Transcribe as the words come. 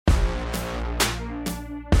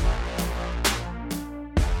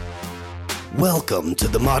Welcome to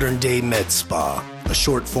the Modern Day Med Spa, a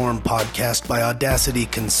short-form podcast by Audacity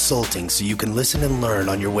Consulting so you can listen and learn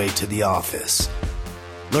on your way to the office.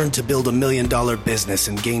 Learn to build $1 million business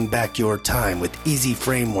and gain back your time with easy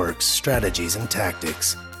frameworks, strategies, and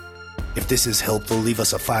tactics. If this is helpful, leave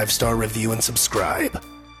us a 5-star review and subscribe.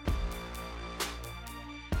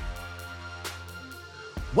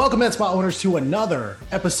 Welcome, Med Spa owners, to another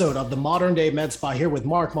episode of the Modern Day Med Spa here with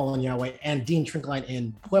Mark Mullen-Yahweh and Dean Trinkline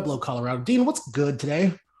in Pueblo, Colorado. Dean, what's good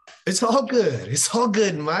today? It's all good. It's all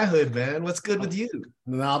good in my hood, man. What's good with you?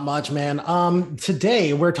 Not much, man.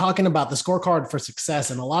 Today we're talking about the scorecard for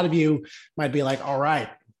success, and a lot of you might be like, all right,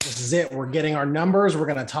 this is it. We're getting our numbers. We're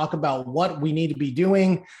going to talk about what we need to be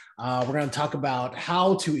doing. We're going to talk about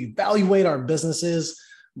how to evaluate our businesses,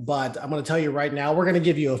 but I'm going to tell you right now, we're going to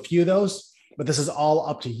give you a few of those. But this is all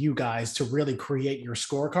up to you guys to really create your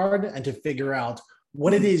scorecard and to figure out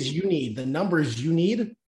what it is you need, the numbers you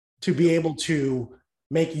need to be able to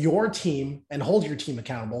make your team and hold your team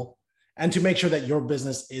accountable and to make sure that your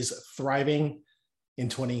business is thriving in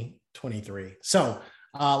 2023. So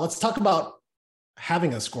let's talk about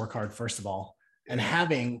having a scorecard, first of all, and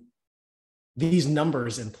having these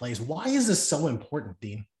numbers in place. Why is this so important,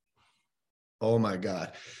 Dean? Oh my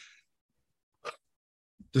God.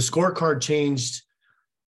 The scorecard changed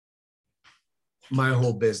my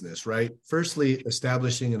whole business, right? Firstly,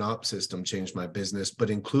 establishing an op system changed my business, but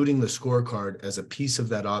including the scorecard as a piece of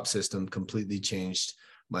that op system completely changed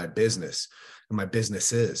my business and my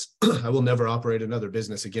businesses. I will never operate another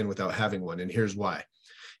business again without having one. And here's why.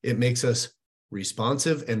 It makes us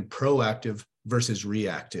responsive and proactive versus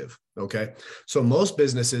reactive. Okay. So most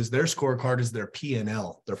businesses, their scorecard is their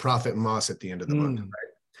P&L, their profit and loss at the end of the month, right?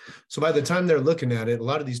 So by the time they're looking at it, a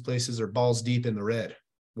lot of these places are balls deep in the red.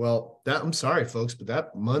 Well, I'm sorry, folks, but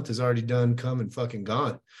that month is already done, come and fucking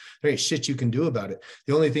gone. There ain't shit you can do about it.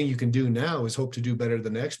 The only thing you can do now is hope to do better the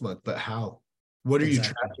next month. But how? What are you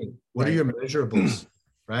tracking? What are your measurables?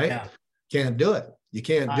 Right? Yeah. Can't do it. You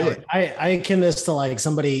can't do it. I akin this to like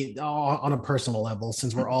somebody on a personal level,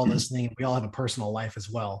 since we're all listening, we all have a personal life as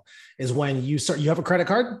well, is when you have a credit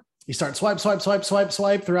card, you start swipe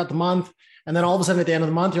throughout the month. And then all of a sudden at the end of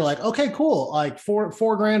the month, you're like, okay, cool. Like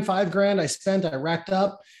 $4,000, $5,000 I racked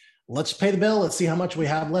up. Let's pay the bill. Let's see how much we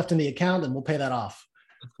have left in the account and we'll pay that off.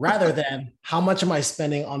 Rather than how much am I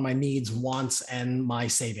spending on my needs, wants, and my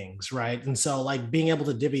savings, right? And so like being able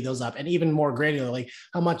to divvy those up, and even more granularly,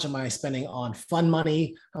 how much am I spending on fun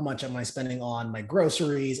money? How much am I spending on my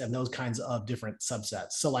groceries and those kinds of different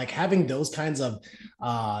subsets? So like having those kinds of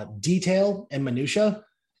detail and minutia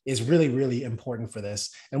is really, really important for this.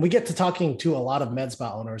 And we get to talking to a lot of med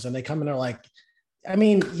spa owners and they come in and they're like, I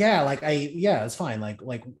mean, it's fine. Like,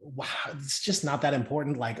 wow, it's just not that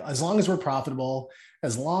important. Like, as long as we're profitable,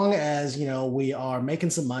 as long as, we are making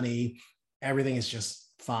some money, everything is just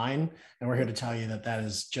fine. And we're here to tell you that that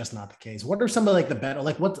is just not the case. What are some of like the better,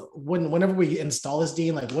 like whenever we install this,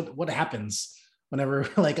 Dean, like what happens whenever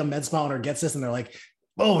like a med spa owner gets this and they're like,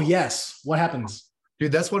 oh yes, what happens?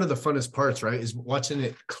 Dude, that's one of the funnest parts, right? Is watching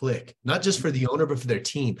it click, not just for the owner, but for their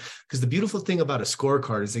team. Because the beautiful thing about a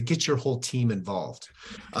scorecard is it gets your whole team involved.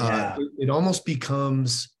 It almost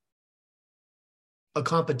becomes a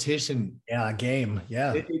competition. Yeah, a game.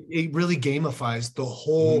 Yeah. It really gamifies the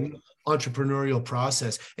whole entrepreneurial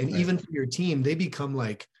process. And even for your team, they become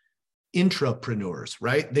like intrapreneurs,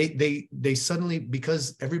 right? They suddenly,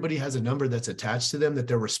 because everybody has a number that's attached to them that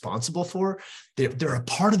they're responsible for, they're a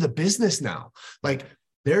part of the business now. Like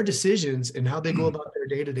their decisions and how they go about their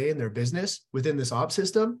day-to-day in their business within this op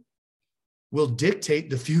system will dictate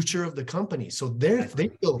the future of the company. So they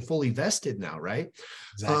feel fully vested now, right?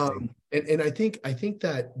 Exactly. And I think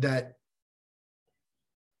that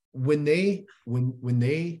when they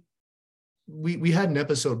we had an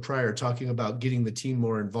episode prior talking about getting the team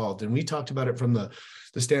more involved. And we talked about it from the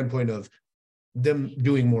standpoint of them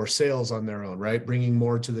doing more sales on their own, right? Bringing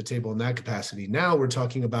more to the table in that capacity. Now we're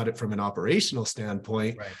talking about it from an operational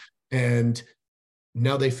standpoint. Right. And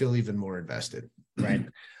now they feel even more invested. Right.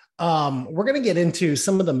 We're going to get into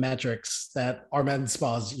some of the metrics that our med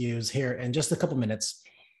spas use here in just a couple minutes.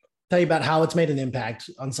 Tell you about how it's made an impact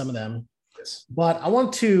on some of them. But I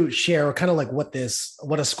want to share kind of like what a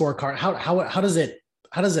scorecard, how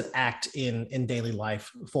does it act in daily life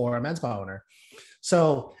for a med spa owner?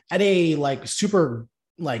 So at a like super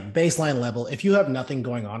like baseline level, if you have nothing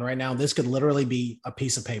going on right now, this could literally be a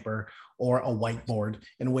piece of paper or a whiteboard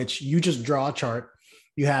in which you just draw a chart.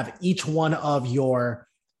 You have each one of your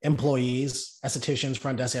employees, estheticians,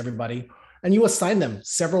 front desk, everybody, and you assign them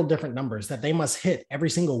several different numbers that they must hit every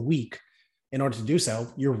single week. In order to do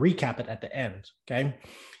so, you recap it at the end, okay?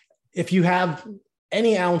 If you have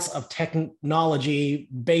any ounce of technology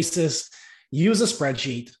basis, use a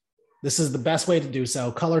spreadsheet. This is the best way to do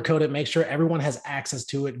so. Color code it, make sure everyone has access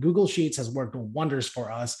to it. Google Sheets has worked wonders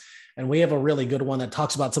for us. And we have a really good one that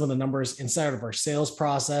talks about some of the numbers inside of our sales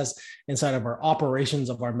process, inside of our operations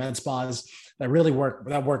of our med spas that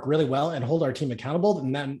work really well and hold our team accountable.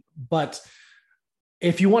 But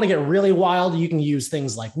if you want to get really wild, you can use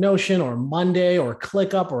things like Notion or Monday or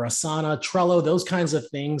ClickUp or Asana, Trello, those kinds of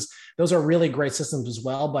things. Those are really great systems as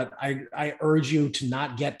well. But I urge you to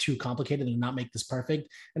not get too complicated and not make this perfect,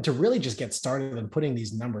 and to really just get started in putting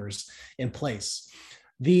these numbers in place.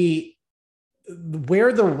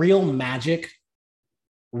 Where the real magic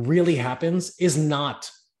really happens is not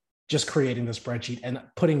just creating the spreadsheet and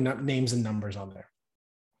putting names and numbers on there.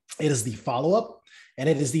 It is the follow-up, and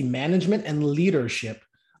it is the management and leadership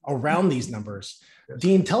around these numbers. Yes.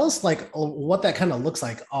 Dean, tell us like what that kind of looks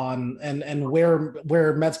like and where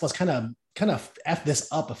MedSpas kind of F this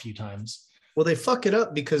up a few times. Well, they fuck it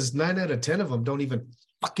up because 9 out of 10 of them don't even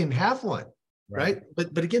fucking have one. Right.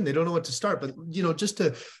 But again, they don't know what to start. But, just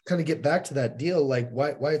to kind of get back to that deal, like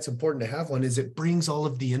why it's important to have one is it brings all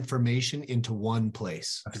of the information into one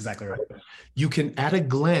place. That's exactly right. You can, at a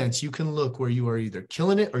glance, you can look where you are either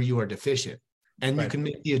killing it or you are deficient. And you can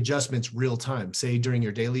make the adjustments real time, say during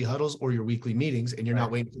your daily huddles or your weekly meetings, and you're not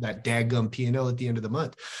waiting for that daggum P&L at the end of the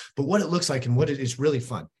month. But what it looks like and what it is really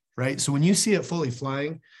fun, right? So when you see it fully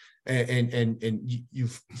flying and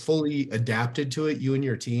you've fully adapted to it, you and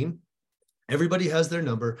your team, everybody has their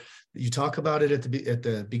number. You talk about it at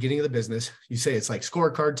the beginning of the business. You say it's like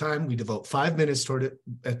scorecard time. We devote 5 minutes toward it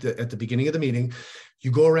at the beginning of the meeting. You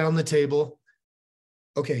go around the table.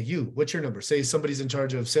 Okay, what's your number? Say somebody's in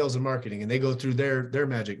charge of sales and marketing and they go through their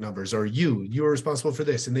magic numbers, or you are responsible for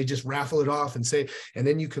this, and they just raffle it off and say, and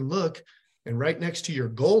then you can look, and right next to your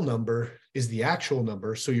goal number is the actual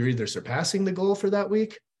number. So you're either surpassing the goal for that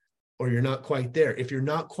week or you're not quite there. If you're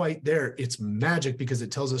not quite there, it's magic because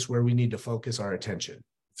it tells us where we need to focus our attention.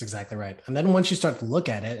 That's exactly right. And then once you start to look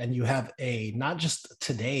at it and you have not just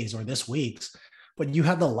today's or this week's, but you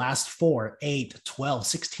have the last 4, 8, 12,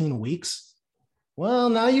 16 weeks, well,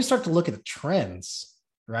 now you start to look at the trends,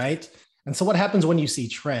 right? And so what happens when you see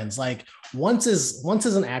trends? Like once is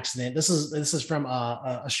an accident. This is from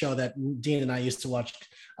a show that Dean and I used to watch,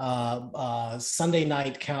 Sunday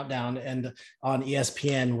Night Countdown and on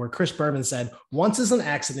ESPN, where Chris Berman said, once is an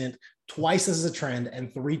accident, twice is a trend,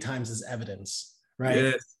 and 3 times is evidence, right?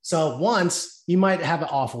 Yes. So once, you might have an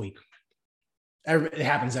off week. It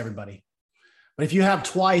happens to everybody. But if you have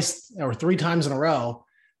twice or 3 times in a row,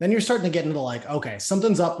 then you're starting to get into like, okay,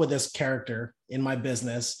 something's up with this character in my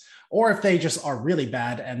business. Or if they just are really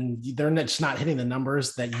bad and they're just not hitting the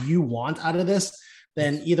numbers that you want out of this,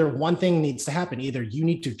 then either one thing needs to happen. Either you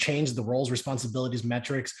need to change the roles, responsibilities,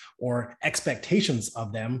 metrics, or expectations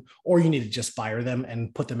of them, or you need to just fire them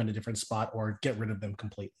and put them in a different spot or get rid of them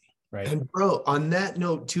completely. Right. And bro, on that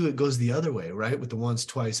note too, it goes the other way, right? With the once,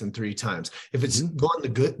 twice, and 3 times. If it's going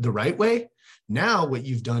the right way, now what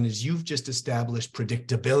you've done is you've just established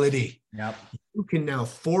predictability. Yep. You can now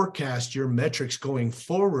forecast your metrics going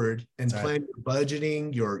forward and plan your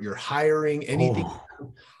budgeting, your hiring, anything,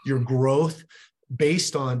 your growth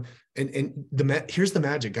based on, here's the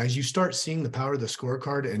magic, guys. You start seeing the power of the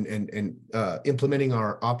scorecard and implementing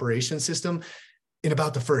our operation system in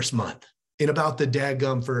about the first month. In about the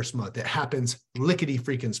daggum first month. It happens lickety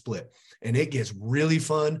freaking split. And it gets really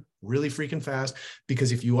fun, really freaking fast,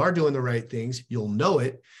 because if you are doing the right things, you'll know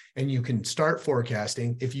it and you can start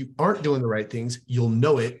forecasting. If you aren't doing the right things, you'll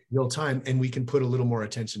know it real time, and we can put a little more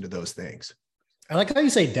attention to those things. I like how you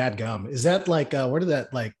say dadgum. Is that like, where did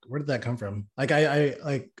that come from? Like, it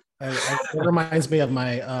reminds me of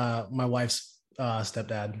my wife's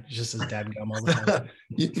stepdad. He just says dadgum all the time.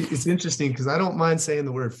 It's interesting because I don't mind saying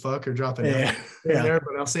the word fuck or dropping it there,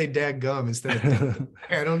 but I'll say dadgum instead of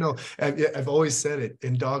I don't know. I've always said it,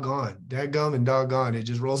 and doggone, dadgum and doggone. It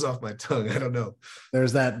just rolls off my tongue. I don't know.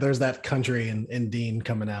 There's that country in Dean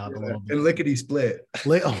coming out a little bit. And lickety split.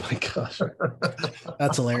 Oh my gosh,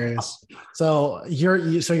 that's hilarious. So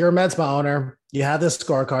you're a med spa owner. You have this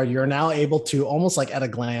scorecard. You're now able to almost like at a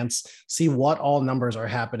glance see what all numbers are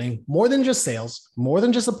happening, more than just sales, more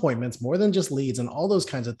than just appointments, more than just leads, and all those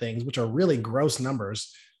kinds of things, which are really gross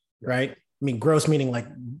numbers, right? I mean, gross meaning like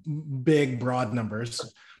big, broad numbers.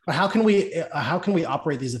 But how can we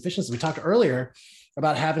operate these efficiencies? We talked earlier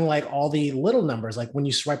about having like all the little numbers, like when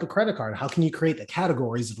you swipe a credit card, how can you create the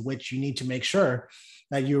categories of which you need to make sure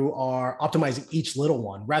that you are optimizing each little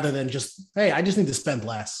one rather than just, hey, I just need to spend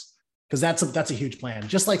less. Because that's a huge plan.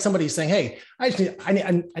 Just like somebody saying, "Hey, I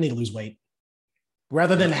need to lose weight."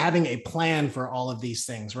 rather than having a plan for all of these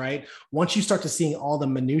things, right? Once you start to seeing all the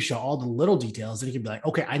minutia, all the little details, then you can be like,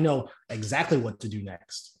 okay, I know exactly what to do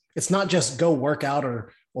next. It's not just go work out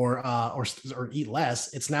or eat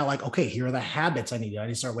less. It's now like, okay, here are the habits I need. I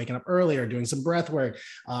need to start waking up earlier, doing some breath work,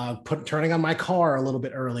 turning on my car a little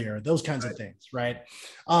bit earlier, those kinds of things, right?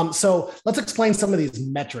 So let's explain some of these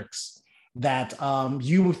metrics that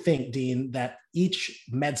you think, Dean, that each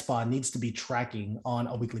med spa needs to be tracking on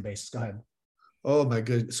a weekly basis. Go ahead. Oh my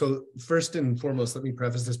good. So first and foremost, let me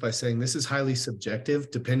preface this by saying this is highly subjective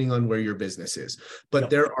depending on where your business is. But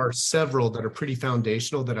there are several that are pretty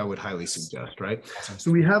foundational that I would highly suggest, right? So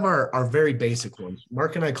we have our very basic ones.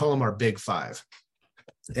 Mark and I call them our big five.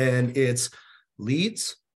 And it's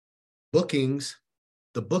leads, bookings,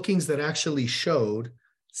 the bookings that actually showed,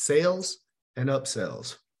 sales, and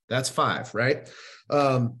upsells. That's five, right?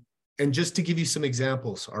 And just to give you some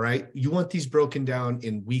examples, all right, you want these broken down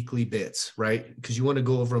in weekly bits, right? Because you want to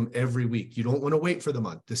go over them every week. You don't want to wait for the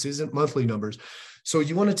month. This isn't monthly numbers. So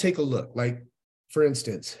you want to take a look. Like, for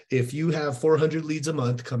instance, if you have 400 leads a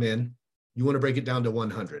month come in, you want to break it down to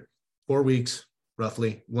 100. 4 weeks,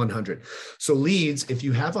 roughly 100. So leads, if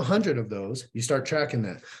you have 100 of those, you start tracking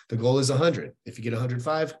that. The goal is 100. If you get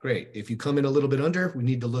 105, great. If you come in a little bit under, we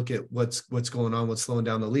need to look at what's going on, what's slowing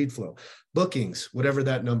down the lead flow. Bookings, whatever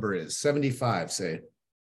that number is, 75, say.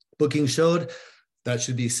 Bookings showed, that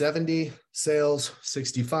should be 70, sales,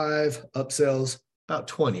 65, upsells, about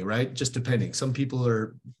 20, right? Just depending. Some people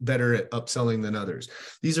are better at upselling than others.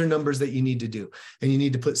 These are numbers that you need to do. And you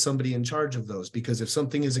need to put somebody in charge of those, because if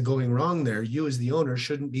something is going wrong there, you as the owner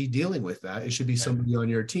shouldn't be dealing with that. It should be somebody on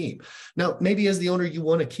your team. Now, maybe as the owner, you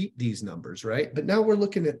want to keep these numbers, right? But now we're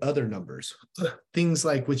looking at other numbers, things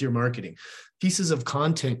like with your marketing, pieces of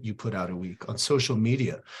content you put out a week on social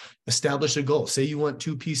media. Establish a goal. Say you want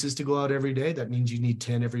 2 pieces to go out every day. That means you need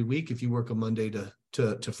 10 every week if you work a Monday to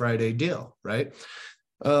Friday deal, right?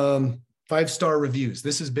 5-star reviews.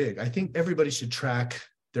 This is big. I think everybody should track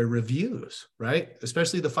their reviews, right?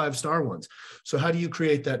 Especially the 5-star ones. So how do you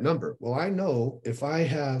create that number? Well, I know if I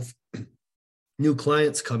have new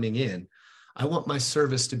clients coming in, I want my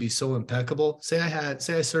service to be so impeccable. Say I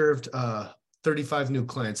served 35 new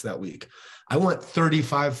clients that week. I want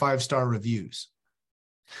 35 5-star reviews.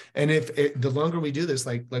 And the longer we do this,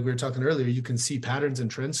 like we were talking earlier, you can see patterns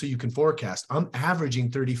and trends, so you can forecast. I'm averaging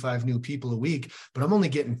 35 new people a week, but I'm only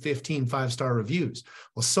getting 15 5-star reviews.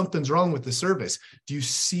 Well, something's wrong with the service. Do you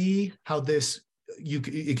see how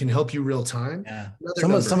it can help you real time? Yeah.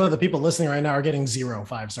 Some of the people listening right now are getting 0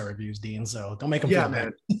 5-star reviews, Dean. So don't make them feel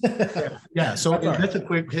bad. Yeah. So that's a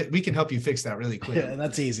quick hit. We can help you fix that really quick. Yeah,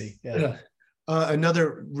 that's easy. Yeah.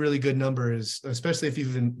 Another really good number is, especially if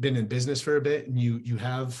you've been in business for a bit and you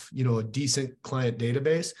have, a decent client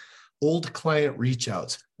database, old client reach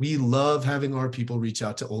outs. We love having our people reach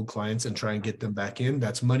out to old clients and try and get them back in.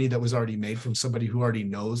 That's money that was already made from somebody who already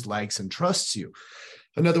knows, likes, and trusts you.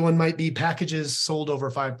 Another one might be packages sold over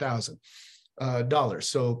 $5,000.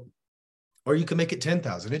 So, or you can make it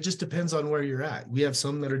 10,000. It just depends on where you're at. We have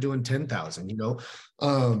some that are doing 10,000,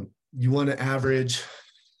 you want to average,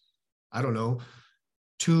 I don't know,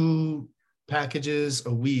 2 packages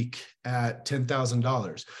a week at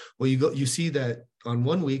 $10,000. Well, you see that on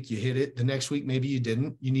one week you hit it. The next week, maybe you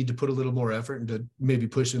didn't. You need to put a little more effort into maybe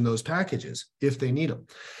pushing those packages if they need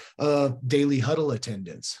them. Daily huddle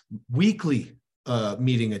attendance, weekly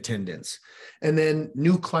meeting attendance, and then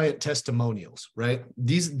new client testimonials, right?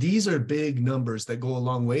 These are big numbers that go a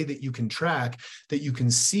long way that you can track, that you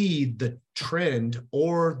can see the trend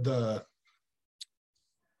or the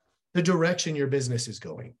direction your business is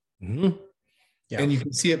going. Mm-hmm. Yeah. And you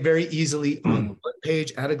can see it very easily on one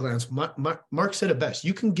page at a glance. Mark said it best.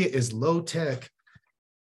 You can get as low tech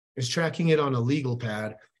as tracking it on a legal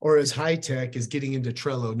pad, or as high tech as getting into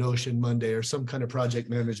Trello, Notion, Monday, or some kind of project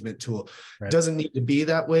management tool. Right. It doesn't need to be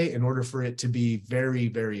that way in order for it to be very,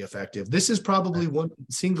 very effective. This is probably one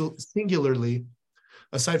singularly,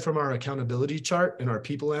 aside from our accountability chart and our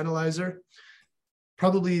people analyzer,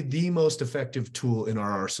 probably the most effective tool in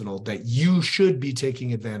our arsenal that you should be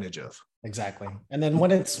taking advantage of. Exactly. And then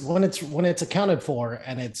when it's accounted for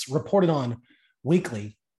and it's reported on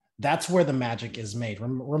weekly, that's where the magic is made.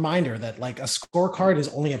 Reminder that like a scorecard is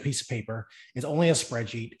only a piece of paper. It's only a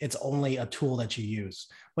spreadsheet. It's only a tool that you use,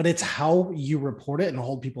 but it's how you report it and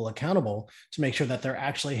hold people accountable to make sure that they're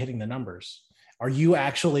actually hitting the numbers. Are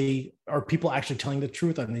people actually telling the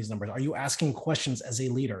truth on these numbers? Are you asking questions as a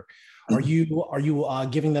leader? Are you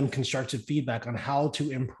giving them constructive feedback on how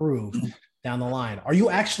to improve down the line? Are you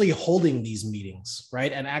actually holding these meetings,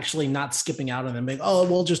 right? And actually not skipping out on them, being, oh,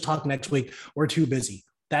 we'll just talk next week. We're too busy.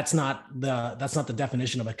 That's not the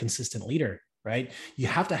definition of a consistent leader. right? You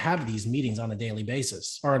have to have these meetings on a daily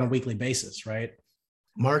basis or on a weekly basis, right?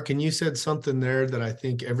 Mark, and you said something there that I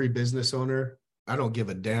think every business owner, I don't give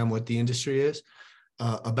a damn what the industry is,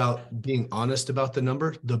 about being honest about the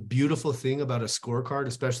number. The beautiful thing about a scorecard,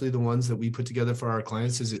 especially the ones that we put together for our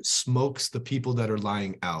clients, is it smokes the people that are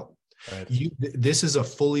lying out. Right. This is a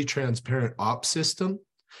fully transparent ops system.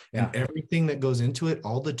 Yeah. And everything that goes into it,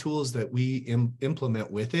 all the tools that we implement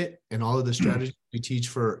with it, and all of the strategies we teach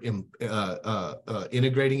for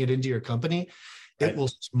integrating it into your company, it will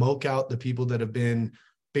smoke out the people that have been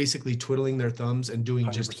basically twiddling their thumbs and doing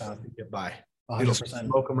 100%. Just to get by. 100%. It'll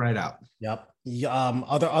smoke them right out. Yep.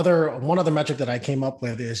 One other metric that I came up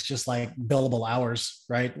with is just like billable hours,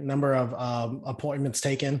 right? Number of appointments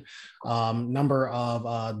taken, number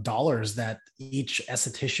of dollars that each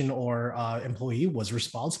esthetician or employee was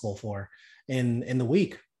responsible for in the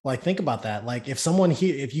week. Like, think about that. Like,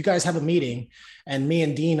 if you guys have a meeting and me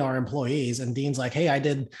and Dean are employees, and Dean's like, hey, I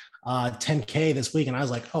did 10K this week. And I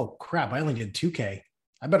was like, oh crap, I only did 2K.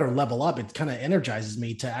 I better level up. It kind of energizes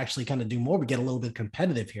me to actually kind of do more. We get a little bit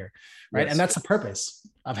competitive here, right? Yes. And that's the purpose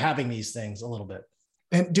of having these things a little bit.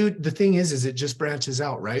 And dude, the thing is it just branches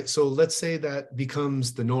out, right? So let's say that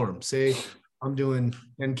becomes the norm. Say I'm doing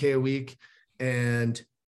 10K a week and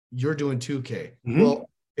you're doing 2K. Mm-hmm. Well,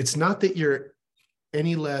 it's not that you're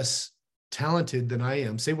any less talented than I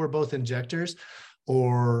am. Say we're both injectors,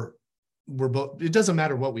 or we're both, it doesn't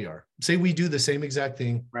matter what we are. Say we do the same exact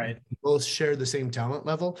thing, right? We both share the same talent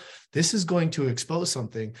level. This is going to expose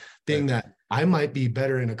something, being that I might be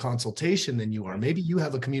better in a consultation than you are. Maybe you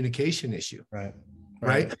have a communication issue,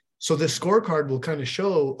 right? So the scorecard will kind of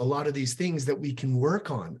show a lot of these things that we can work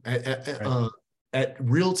on at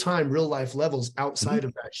real time, real life levels outside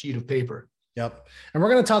of that sheet of paper. Yep. And we're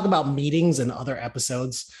going to talk about meetings and other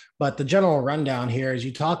episodes, but the general rundown here is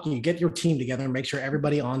you get your team together and make sure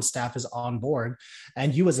everybody on staff is on board.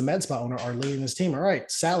 And you as a med spa owner are leading this team. All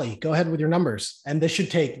right, Sally, go ahead with your numbers. And this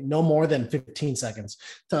should take no more than 15 seconds.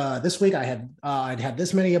 This week I'd had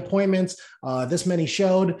this many appointments, this many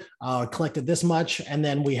showed, collected this much, and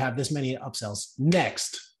then we have this many upsells.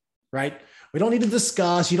 Next, right? We don't need to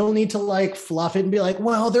discuss. You don't need to like fluff it and be like,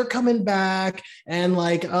 well, they're coming back. And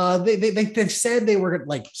like, they said they were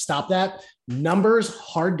like, stop that. Numbers,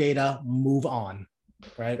 hard data, move on.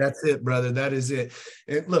 Right. That's it, brother. That is it.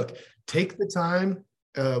 And look, take the time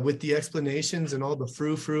with the explanations and all the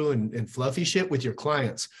frou-frou and fluffy shit with your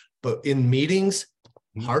clients. But in meetings,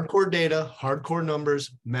 hardcore data, hardcore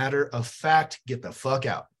numbers, matter of fact, get the fuck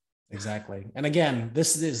out. Exactly. And again,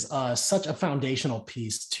 this is such a foundational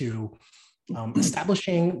piece to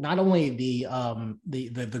establishing not only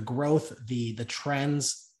the growth, the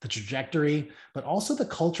trends, the trajectory, but also the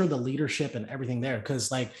culture, the leadership, and everything there.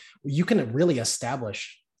 Because like you can really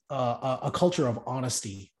establish a culture of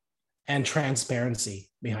honesty and transparency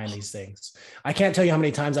behind these things. I can't tell you how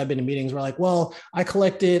many times I've been in meetings where like, well, I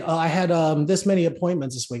had this many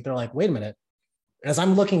appointments this week. They're like, wait a minute. As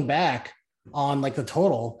I'm looking back on like the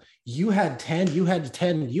total, you had 10, you had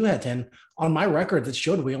 10, you had 10. On my record that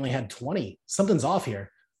showed we only had 20. Something's off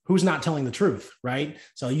here. Who's not telling the truth, right?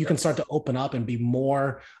 So you can start to open up and be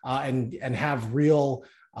more and have real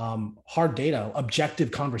hard data, objective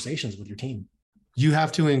conversations with your team. You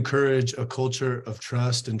have to encourage a culture of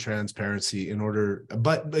trust and transparency in order,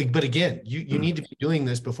 but again, you need to be doing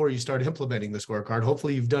this before you start implementing the scorecard.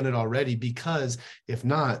 Hopefully you've done it already, because if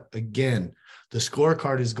not, again, the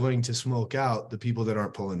scorecard is going to smoke out the people that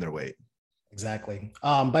aren't pulling their weight. Exactly.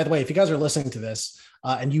 By the way, if you guys are listening to this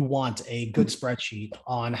and you want a good spreadsheet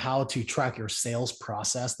on how to track your sales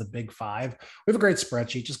process, the big five, we have a great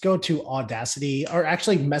spreadsheet. Just go to Audacity, or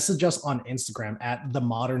actually message us on Instagram at The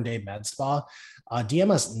Modern Day Med Spa.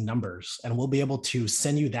 DM us numbers and we'll be able to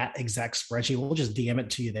send you that exact spreadsheet. We'll just DM it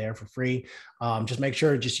to you there for free. Just make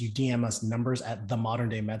sure you DM us numbers at The Modern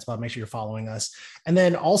Day Med Spa. Make sure you're following us. And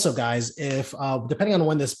then also, guys, if depending on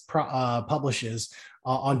when this publishes,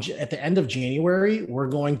 at the end of January, we're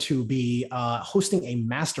going to be hosting a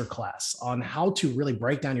masterclass on how to really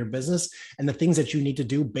break down your business and the things that you need to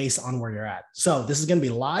do based on where you're at. So this is going to be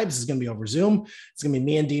live. This is going to be over Zoom. It's going to be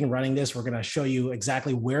me and Dean running this. We're going to show you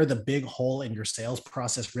exactly where the big hole in your sales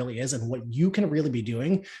process really is and what you can really be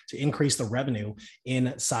doing to increase the revenue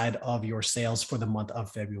inside of your sales for the month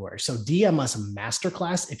of February. So DM us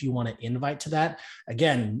masterclass if you want to invite to that.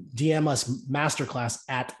 Again, DM us masterclass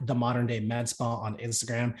at The Modern Day Med Spa on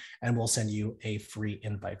Instagram, and we'll send you a free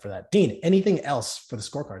invite for that. Dean, anything else for the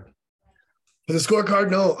scorecard? For the scorecard,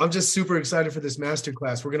 no. I'm just super excited for this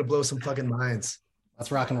masterclass. We're going to blow some fucking minds.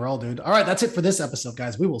 Let's rock and roll, dude. All right, that's it for this episode,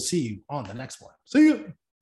 guys. We will see you on the next one. See you.